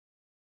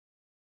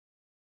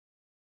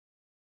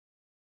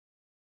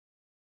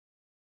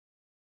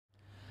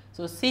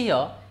So, see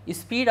here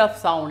speed of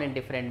sound in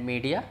different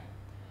media,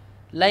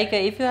 like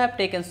if you have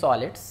taken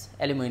solids,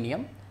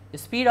 aluminum,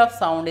 speed of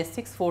sound is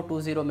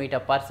 6420 meter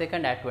per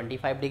second at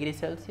 25 degrees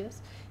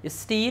Celsius.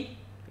 Steel,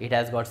 it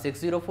has got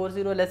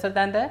 6040, lesser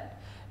than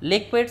that.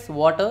 Liquids,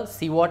 water,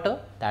 seawater,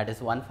 that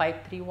is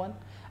 1531,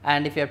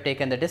 and if you have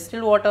taken the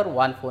distilled water,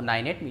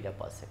 1498 meter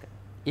per second.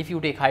 If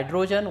you take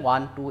hydrogen,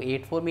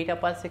 1284 meter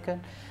per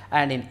second,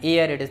 and in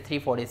air it is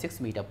 346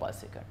 meter per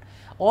second.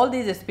 All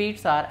these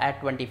speeds are at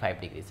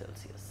 25 degrees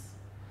Celsius.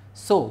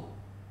 So,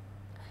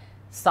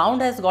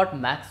 sound has got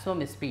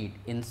maximum speed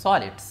in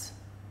solids,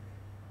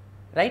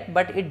 right,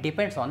 but it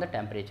depends on the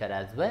temperature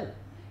as well.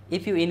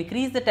 If you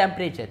increase the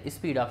temperature,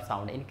 speed of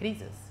sound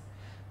increases.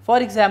 For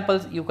example,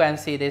 you can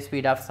see the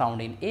speed of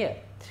sound in air.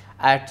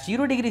 At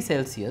 0 degree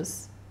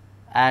Celsius,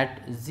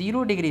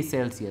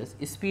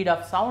 speed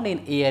of sound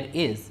in air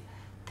is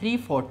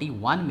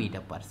 341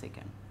 meter per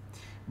second,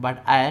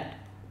 but at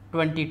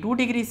 22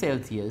 degrees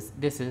Celsius,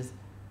 this is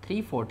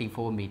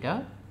 344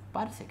 meter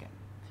per second.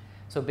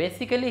 So,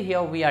 basically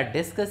here we are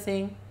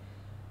discussing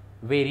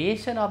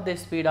variation of the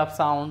speed of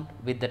sound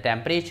with the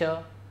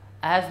temperature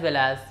as well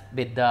as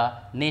with the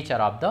nature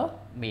of the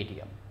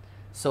medium.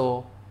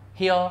 So,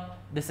 here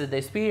this is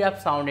the speed of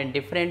sound in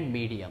different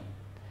medium.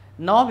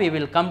 Now, we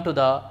will come to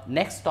the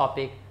next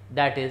topic,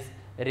 that is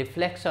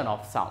reflection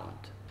of sound.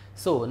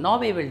 So, now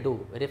we will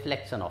do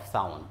reflection of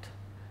sound.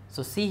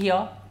 So, see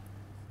here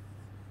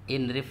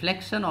in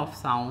reflection of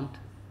sound,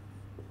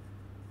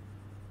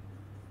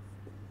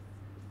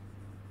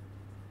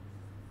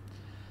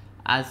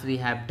 as we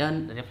have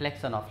done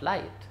reflection of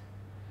light,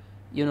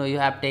 you know, you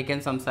have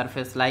taken some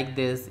surface like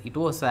this. It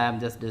was, I am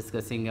just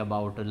discussing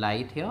about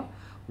light here.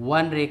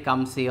 One ray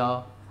comes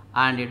here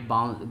and it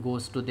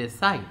goes to this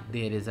side,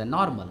 there is a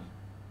normal.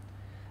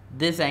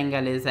 This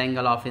angle is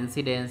angle of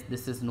incidence,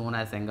 this is known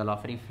as angle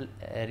of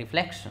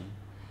reflection,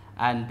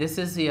 and this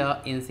is here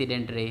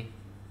incident ray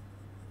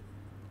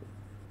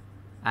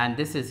and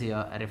this is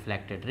here a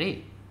reflected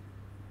ray.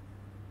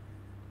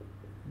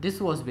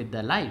 This was with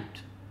the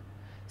light.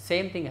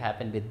 Same thing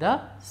happened with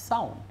the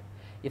sound.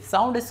 If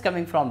sound is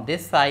coming from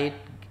this side,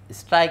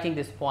 striking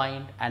this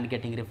point and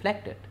getting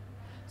reflected,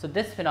 so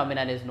this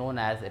phenomenon is known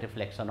as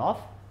reflection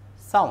of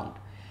sound.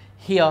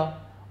 Here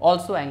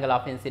also angle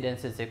of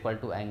incidence is equal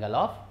to angle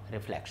of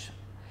reflection.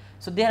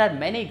 So, there are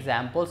many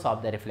examples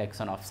of the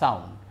reflection of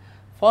sound.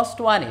 First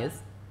one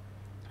is,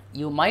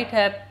 you might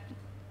have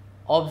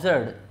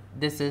observed,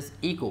 this is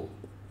echo.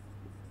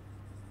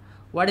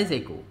 What is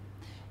echo?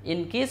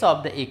 In case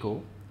of the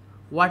echo,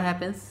 what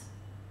happens?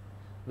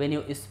 When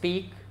you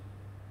speak,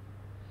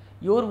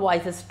 your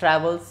voice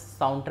travels,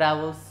 sound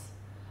travels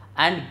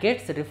and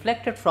gets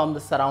reflected from the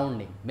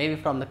surrounding, maybe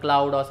from the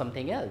cloud or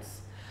something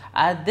else.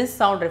 As this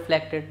sound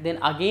reflected, then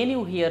again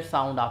you hear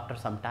sound after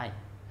some time.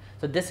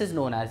 So, this is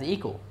known as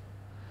echo.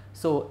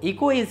 So,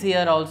 echo is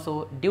here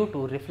also due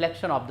to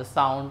reflection of the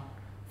sound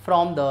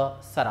from the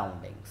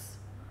surroundings.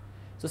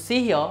 So,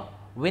 see here,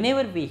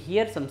 whenever we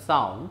hear some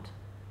sound,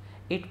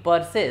 it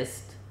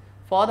persists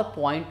for the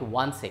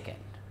 0.1 second.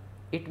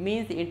 It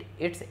means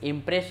its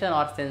impression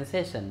or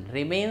sensation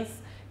remains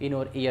in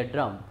your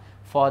eardrum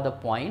for the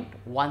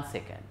 0.1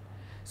 second.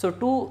 So,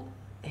 to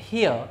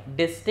hear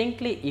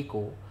distinctly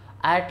echo,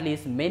 at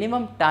least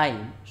minimum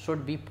time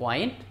should be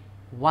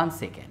 0.1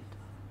 second.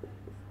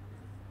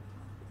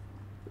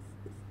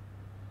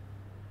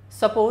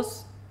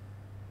 Suppose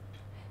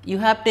you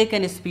have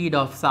taken speed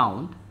of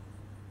sound,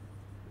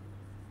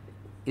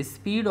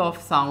 speed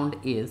of sound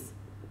is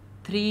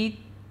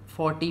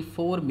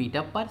 344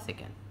 meter per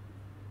second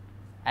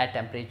at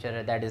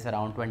temperature that is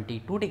around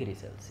 22 degrees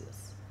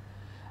Celsius.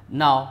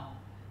 Now,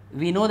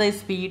 we know the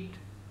speed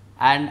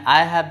and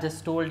I have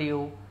just told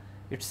you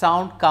its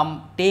sound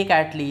take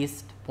at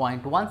least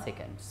 0.1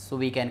 seconds. So,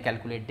 we can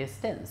calculate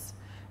distance.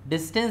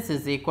 Distance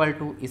is equal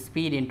to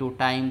speed into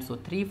time. So,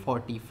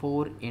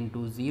 344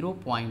 into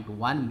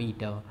 0.1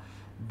 meter,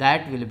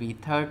 that will be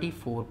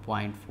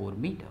 34.4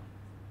 meter.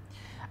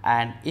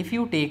 And if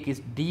you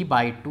take d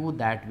by 2,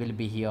 that will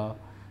be here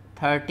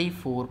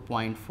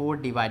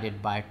 34.4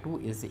 divided by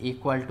 2 is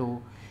equal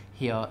to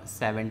here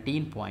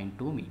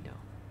 17.2 meter.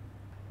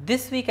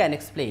 This we can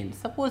explain.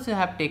 Suppose you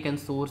have taken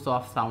source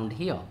of sound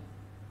here.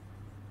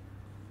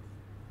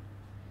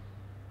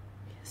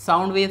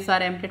 Sound waves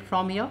are emitted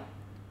from here.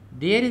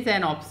 There is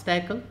an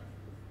obstacle.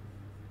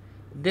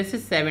 This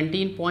is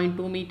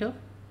 17.2 meter.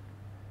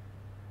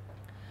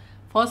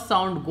 First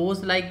sound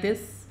goes like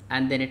this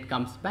and then it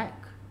comes back.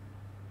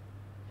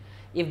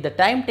 If the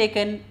time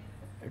taken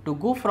to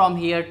go from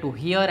here to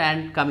here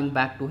and coming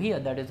back to here,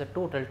 that is the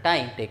total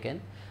time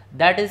taken,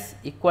 that is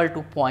equal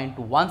to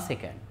 0.1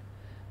 second,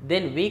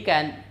 then we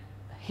can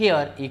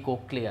hear echo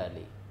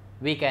clearly.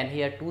 We can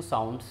hear two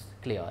sounds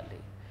clearly.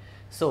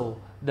 So,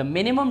 the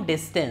minimum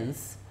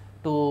distance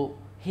to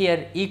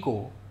hear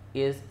echo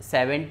is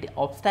 70,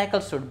 obstacle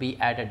should be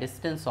at a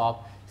distance of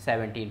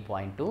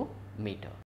 17.2 meter.